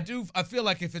I feel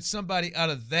like if it's somebody out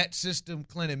of that system,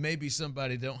 Clint, it may be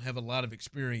somebody that don't have a lot of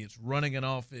experience running an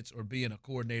offense or being a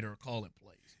coordinator or calling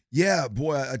plays. Yeah,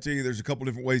 boy, I tell you, there's a couple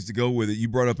different ways to go with it. You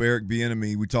brought up Eric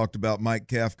Bieniemy. We talked about Mike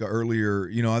Kafka earlier.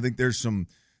 You know, I think there's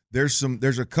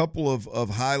a couple of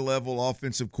high level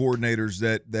offensive coordinators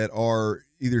that are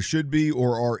either should be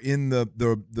or are in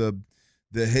the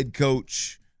head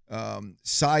coach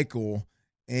cycle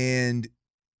and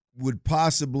could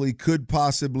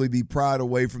possibly be pried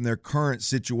away from their current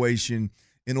situation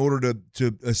in order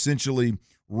to essentially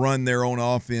run their own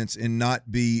offense and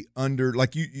not be under,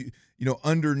 like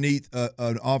underneath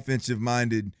an offensive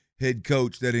minded head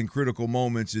coach that in critical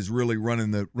moments is really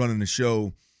running the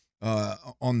show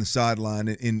on the sideline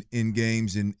in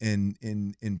games and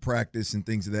in practice and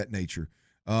things of that nature,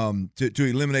 to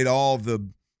eliminate all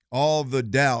the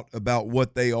doubt about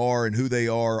what they are and who they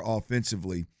are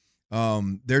offensively.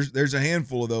 There's a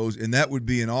handful of those, and that would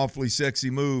be an awfully sexy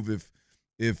move if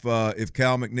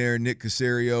Cal McNair, Nick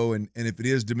Caserio, and if it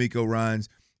is DeMeco Ryans,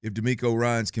 if DeMeco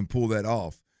Ryans can pull that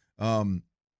off.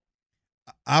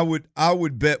 I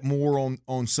would bet more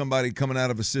on somebody coming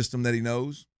out of a system that he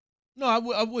knows. No,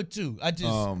 I would too.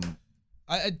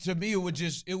 To me, it would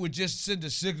just send a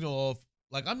signal of,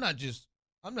 like, I'm not just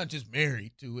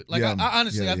married to it. Like, I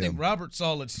honestly think Robert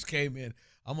Saleh just came in.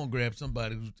 I'm gonna grab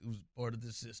somebody who's part of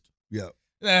this system. Yeah,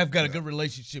 that I've got a good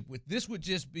relationship with. This would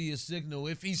just be a signal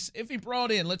if he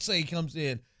brought in. Let's say he comes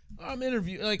in. I'm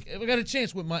interviewing. Like, if I got a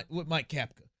chance with Mike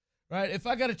Kafka, right? If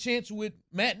I got a chance with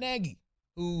Matt Nagy,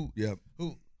 who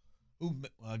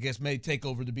I guess may take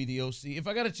over to be the OC. If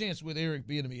I got a chance with Eric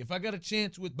Bieniemy, if I got a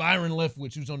chance with Byron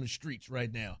Leftwich, who's on the streets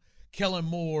right now, Kellen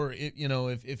Moore,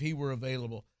 if he were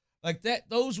available, like that,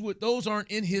 those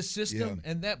aren't in his system,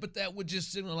 but that would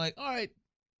just signal, like, all right,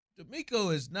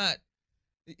 DeMeco is not.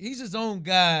 He's his own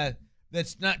guy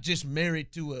that's not just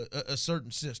married to a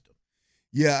certain system.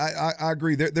 Yeah, I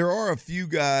agree. There are a few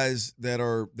guys that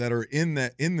are in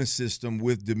the system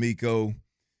with DeMeco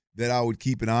that I would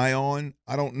keep an eye on.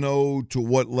 I don't know to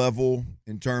what level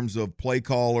in terms of play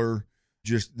caller.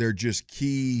 They're just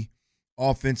key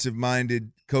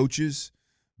offensive-minded coaches.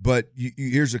 But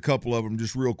here's a couple of them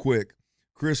just real quick.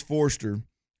 Chris Forster,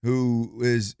 who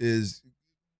is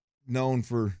known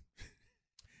for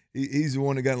he's the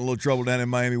one that got in a little trouble down in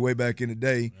Miami way back in the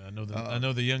day. I know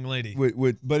the young lady.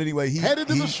 But anyway, headed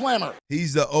to the slammer.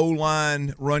 He's the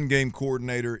O-line run game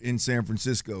coordinator in San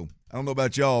Francisco. I don't know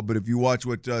about y'all, but if you watch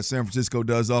what San Francisco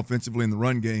does offensively in the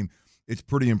run game, it's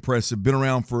pretty impressive. Been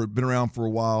around for a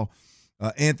while.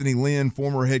 Anthony Lynn,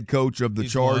 former head coach of the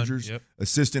Chargers,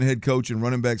 assistant head coach and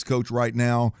running backs coach right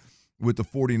now with the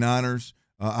 49ers.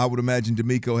 I would imagine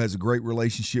DeMeco has a great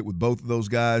relationship with both of those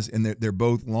guys, and they're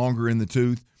both longer in the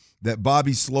tooth. That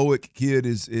Bobby Slowick kid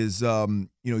is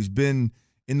he's been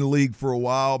in the league for a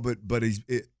while, but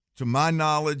to my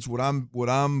knowledge, what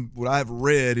I've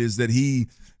read is that he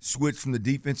switched from the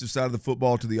defensive side of the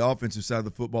football to the offensive side of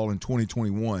the football in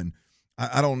 2021.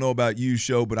 I don't know about you,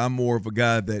 Sho, but I'm more of a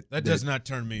guy that does not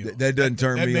turn me on. That doesn't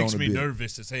turn me on. That makes me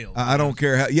nervous as hell. I don't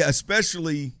care how. Yeah,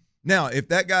 especially now if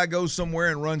that guy goes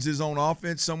somewhere and runs his own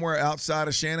offense somewhere outside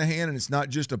of Shanahan, and it's not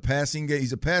just a passing game.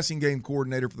 He's a passing game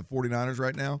coordinator for the 49ers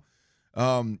right now.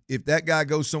 If that guy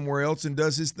goes somewhere else and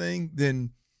does his thing,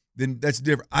 then that's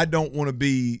different. I don't want to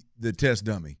be the test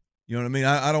dummy. You know what I mean?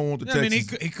 I don't want the Texans. I mean,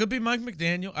 he could be Mike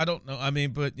McDaniel. I don't know. I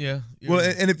mean, but yeah. Well,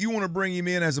 and if you want to bring him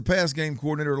in as a pass game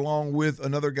coordinator along with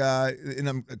another guy,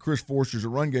 and Chris Forster's a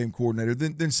run game coordinator,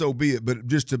 then so be it. But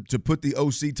just to put the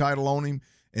OC title on him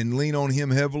and lean on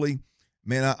him heavily,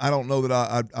 man, I don't know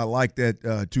that I like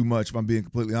that too much, if I'm being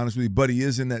completely honest with you. But he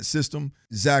is in that system.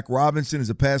 Zach Robinson is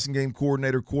a passing game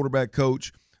coordinator, quarterback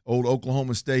coach, old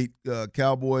Oklahoma State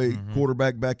Cowboy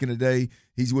quarterback back in the day.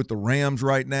 He's with the Rams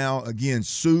right now. Again,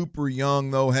 super young,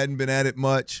 though. Hadn't been at it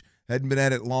much. Hadn't been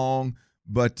at it long.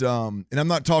 But and I'm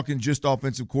not talking just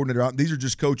offensive coordinator. These are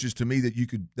just coaches to me that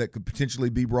could potentially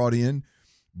be brought in.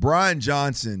 Brian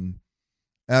Johnson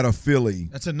out of Philly.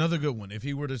 That's another good one. If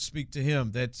he were to speak to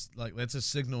him, that's a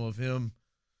signal of him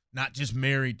not just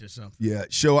married to something. Yeah.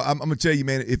 So I'm going to tell you,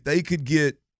 man, if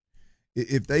DeMeco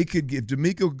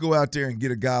could go out there and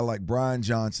get a guy like Brian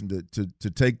Johnson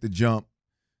to take the jump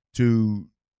to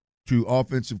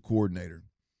offensive coordinator,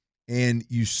 and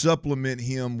you supplement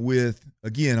him with,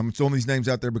 again, I'm throwing these names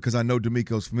out there because I know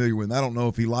DeMeco's familiar with him. I don't know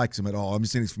if he likes him at all. I'm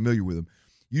just saying he's familiar with him.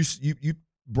 You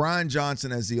Brian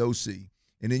Johnson as the OC,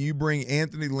 and then you bring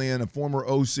Anthony Lynn, a former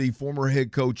OC, former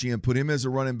head coach in, put him as a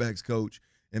running backs coach,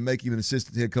 and make him an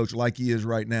assistant head coach like he is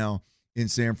right now in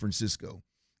San Francisco.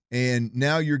 And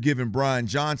now you're giving Brian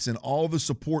Johnson all the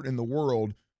support in the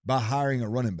world by hiring a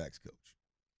running backs coach.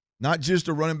 Not just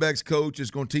a running backs coach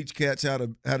that's going to teach cats how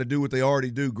to do what they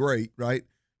already do great, right?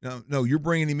 No, you're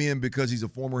bringing him in because he's a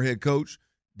former head coach.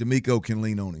 DeMeco can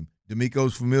lean on him.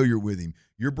 DeMeco's familiar with him.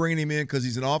 You're bringing him in because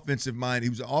he's an offensive-minded. He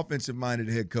was an offensive-minded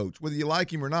head coach. Whether you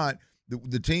like him or not,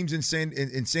 the teams in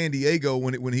San Diego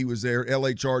when he was there,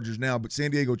 L.A. Chargers now, but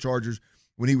San Diego Chargers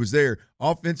when he was there,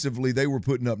 offensively they were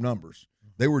putting up numbers.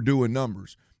 They were doing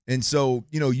numbers. And so,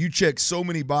 you check so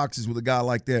many boxes with a guy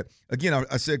like that. Again,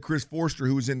 I said Chris Forster,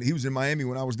 he was in Miami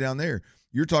when I was down there.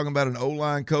 You're talking about an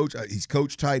O-line coach. He's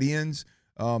coached tight ends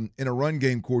and a run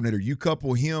game coordinator. You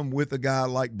couple him with a guy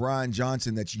like Brian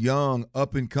Johnson that's young,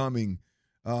 up and coming.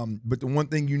 But the one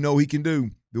thing he can do,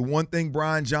 the one thing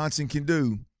Brian Johnson can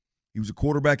do, he was a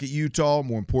quarterback at Utah,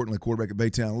 more importantly, a quarterback at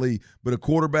Baytown Lee, but a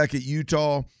quarterback at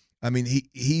Utah. I mean,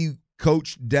 he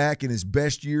coached Dak in his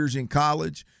best years in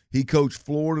college. He coached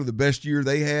Florida the best year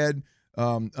they had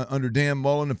under Dan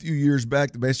Mullen a few years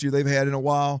back, the best year they've had in a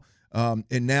while.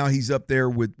 And now he's up there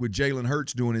with Jalen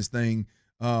Hurts doing his thing.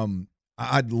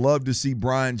 I'd love to see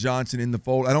Brian Johnson in the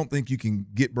fold. I don't think you can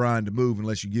get Brian to move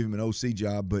unless you give him an OC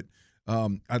job, but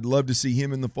I'd love to see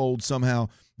him in the fold somehow.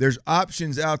 There's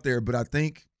options out there, but I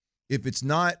think if it's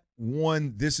not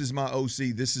one, this is my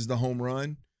OC, this is the home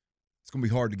run, it's going to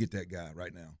be hard to get that guy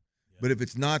right now. But if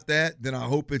it's not that, then I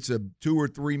hope it's a 2 or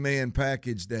 3 man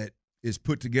package that is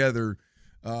put together,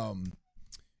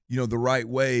 the right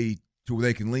way to where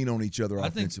they can lean on each other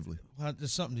offensively.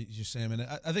 There's something that you're saying, man.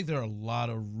 I think there are a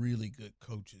lot of really good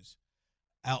coaches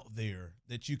out there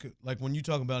that you could, like when you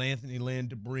talk about Anthony Lynn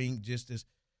to bring just this,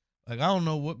 like I don't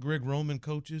know what Greg Roman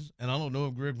coaches, and I don't know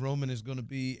if Greg Roman is going to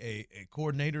be a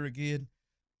coordinator again,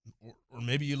 or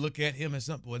maybe you look at him as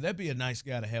something. Boy, that'd be a nice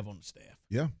guy to have on the staff.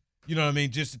 Yeah. You know what I mean?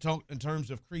 Just to talk in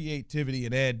terms of creativity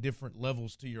and add different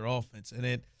levels to your offense. And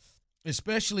then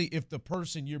especially if the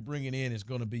person you're bringing in is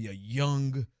going to be a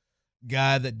young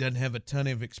guy that doesn't have a ton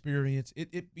of experience,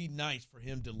 it'd be nice for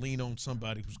him to lean on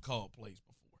somebody who's called plays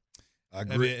before. I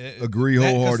agree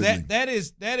wholeheartedly. That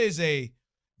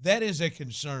is a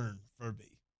concern for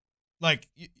me. Like,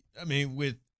 I mean,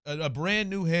 with a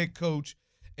brand new head coach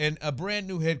and a brand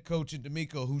new head coach in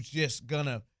DeMeco who's just going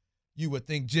to, you would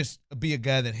think, just be a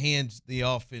guy that hands the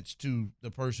offense to the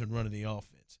person running the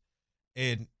offense.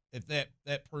 And if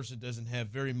that person doesn't have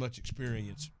very much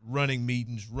experience running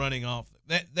meetings, running off,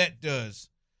 that does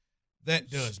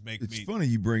make me. It's funny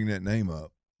you bring that name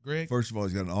up. Greg? First of all,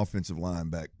 he's got an offensive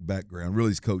line background.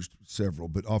 Really, he's coached several,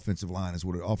 but offensive line is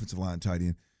what an offensive line tight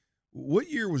end. What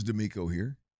year was DeMeco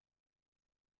here?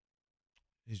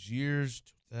 His years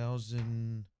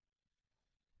 2000.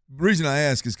 The reason I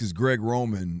ask is because Greg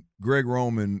Roman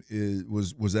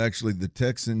was actually the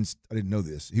Texans. I didn't know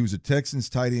this. He was a Texans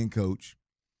tight end coach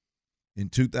in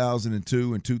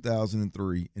 2002 and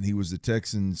 2003, and he was the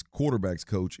Texans quarterbacks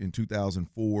coach in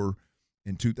 2004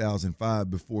 and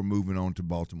 2005 before moving on to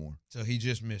Baltimore. So he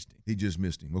just missed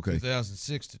him. Okay.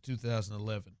 2006 to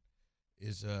 2011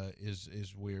 is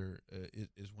where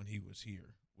is when he was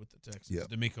here with the Texans. Yep.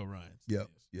 DeMeco Ryans. Yep.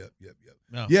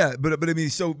 No. Yeah, but I mean,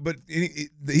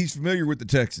 he's familiar with the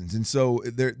Texans, and so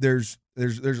there's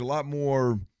a lot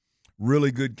more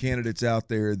really good candidates out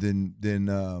there than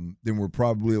we're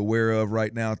probably aware of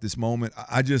right now at this moment.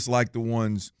 I just like the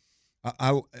ones.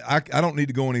 I don't need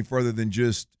to go any further than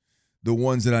just the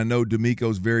ones that I know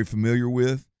DeMeco's very familiar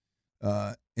with,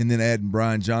 and then adding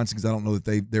Brian Johnson because I don't know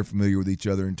that they're familiar with each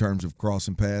other in terms of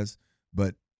crossing paths,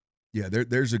 but. Yeah,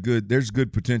 there's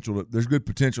good potential. There's good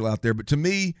potential out there. But to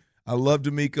me, I love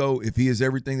DeMeco. If he is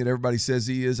everything that everybody says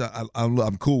he is,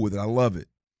 I'm cool with it. I love it.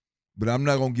 But I'm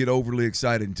not going to get overly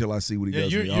excited until I see what he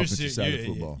does on the offensive side of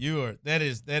football. You are. That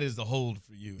is the hold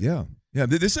for you. Yeah.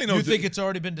 This ain't no. You think it's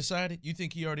already been decided? You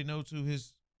think he already knows who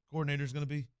his coordinator is going to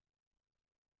be?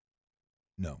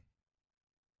 No.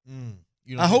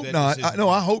 I hope not.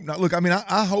 I hope not. Look, I mean,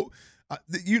 I hope.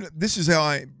 This is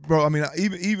how bro. I mean,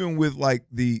 even with like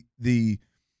the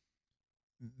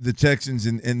Texans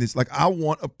and this, like I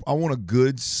want a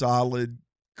good, solid,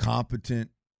 competent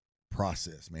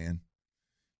process, man.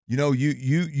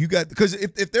 You got, because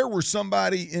if there were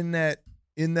somebody in that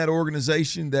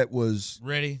organization that was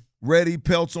ready,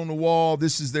 pelts on the wall,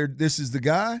 this is the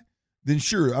guy, then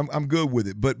sure, I'm good with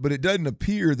it. But it doesn't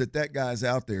appear that guy's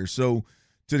out there. So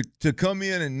to come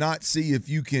in and not see if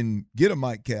you can get a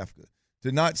Mike Kafka.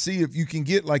 To not see if you can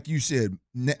get, like you said,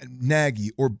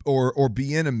 Nagy or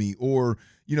Bieniemy or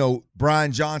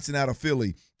Brian Johnson out of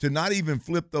Philly, to not even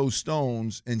flip those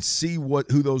stones and see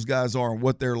who those guys are and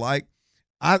what they're like,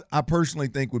 I personally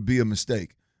think would be a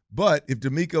mistake. But if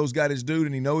DeMeco's got his dude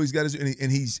and he knows he's got his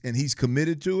and he's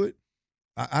committed to it,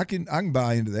 I can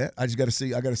buy into that. I just got to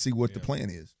see. I got to see what the plan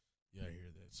is. Yeah, I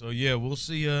hear that. So yeah, we'll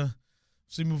see.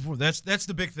 See moving forward. That's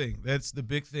the big thing. That's the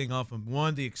big thing off of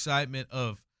one, the excitement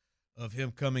of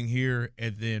him coming here,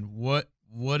 and then what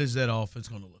is that offense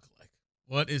going to look like?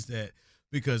 What is that?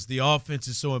 Because the offense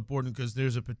is so important because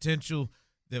there's a potential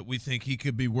that we think he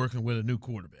could be working with a new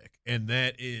quarterback, and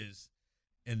that is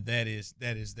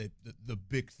the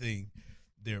big thing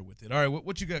there with it. All right,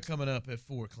 what you got coming up at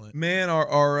 4, Clint? Man,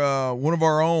 our one of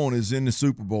our own is in the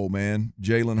Super Bowl, man,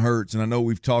 Jalen Hurts, and I know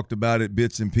we've talked about it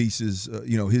bits and pieces,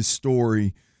 his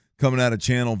story coming out of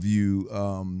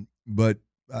Channelview, but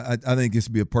I think this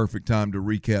would be a perfect time to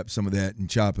recap some of that and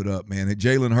chop it up, man.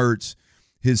 Jalen Hurts,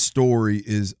 his story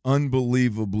is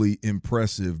unbelievably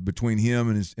impressive between him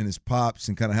and his pops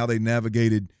and kind of how they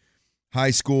navigated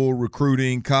high school,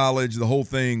 recruiting, college. The whole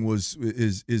thing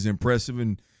is impressive,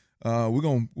 and we'll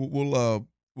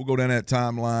go down that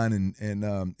timeline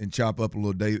and chop up a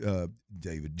little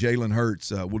David Jalen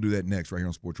Hurts. We'll do that next right here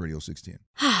on Sports Radio 610.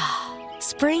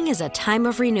 Spring is a time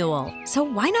of renewal, so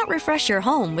why not refresh your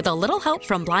home with a little help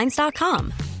from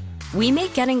Blinds.com? We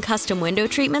make getting custom window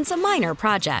treatments a minor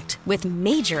project with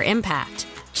major impact.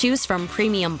 Choose from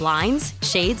premium blinds,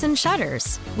 shades, and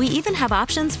shutters. We even have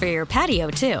options for your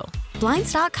patio, too.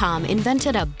 Blinds.com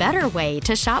invented a better way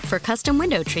to shop for custom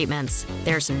window treatments.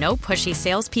 There's no pushy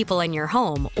salespeople in your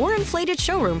home or inflated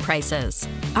showroom prices.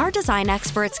 Our design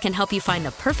experts can help you find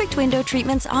the perfect window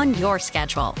treatments on your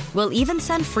schedule. We'll even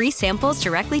send free samples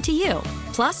directly to you.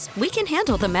 Plus, we can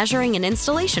handle the measuring and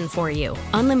installation for you.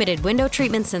 Unlimited window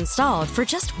treatments installed for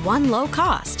just one low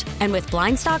cost. And with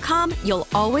Blinds.com, you'll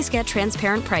always get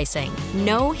transparent pricing.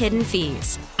 No hidden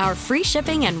fees. Our free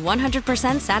shipping and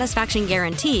 100% satisfaction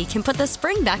guarantee can put the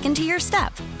spring back into your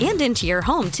step and into your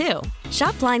home, too.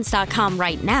 Shop Blinds.com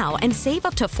right now and save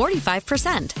up to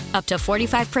 45%. Up to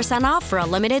 45% off for a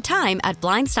limited time at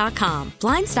Blinds.com.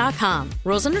 Blinds.com.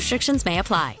 Rules and restrictions may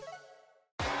apply.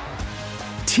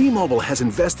 T-Mobile has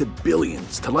invested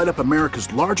billions to light up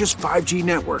America's largest 5G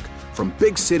network, from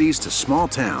big cities to small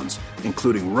towns,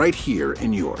 including right here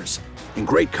in yours. And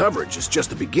great coverage is just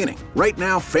the beginning. Right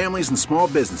now, families and small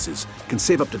businesses can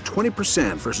save up to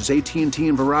 20% versus AT&T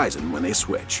and Verizon when they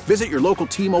switch. Visit your local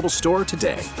T-Mobile store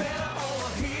today.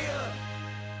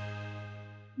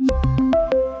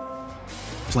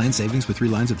 Plan savings with 3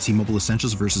 lines of T-Mobile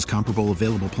Essentials versus comparable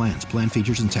available plans. Plan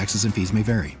features and taxes and fees may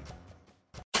vary.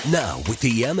 Now, with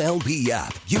the MLB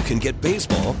app, you can get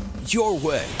baseball your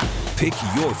way. Pick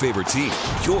your favorite team,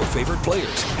 your favorite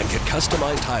players, and get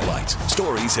customized highlights,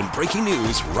 stories, and breaking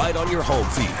news right on your home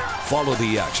feed. Follow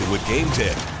the action with Game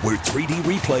 10, where 3D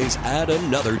replays add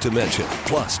another dimension.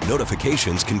 Plus,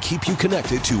 notifications can keep you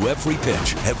connected to every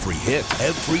pitch, every hit,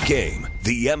 every game.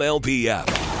 The MLB app.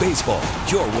 Baseball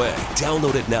your way.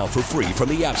 Download it now for free from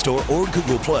the App Store or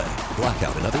Google Play.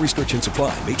 Blackout and other restrictions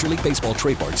apply. Major League Baseball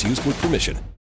trademarks used with permission.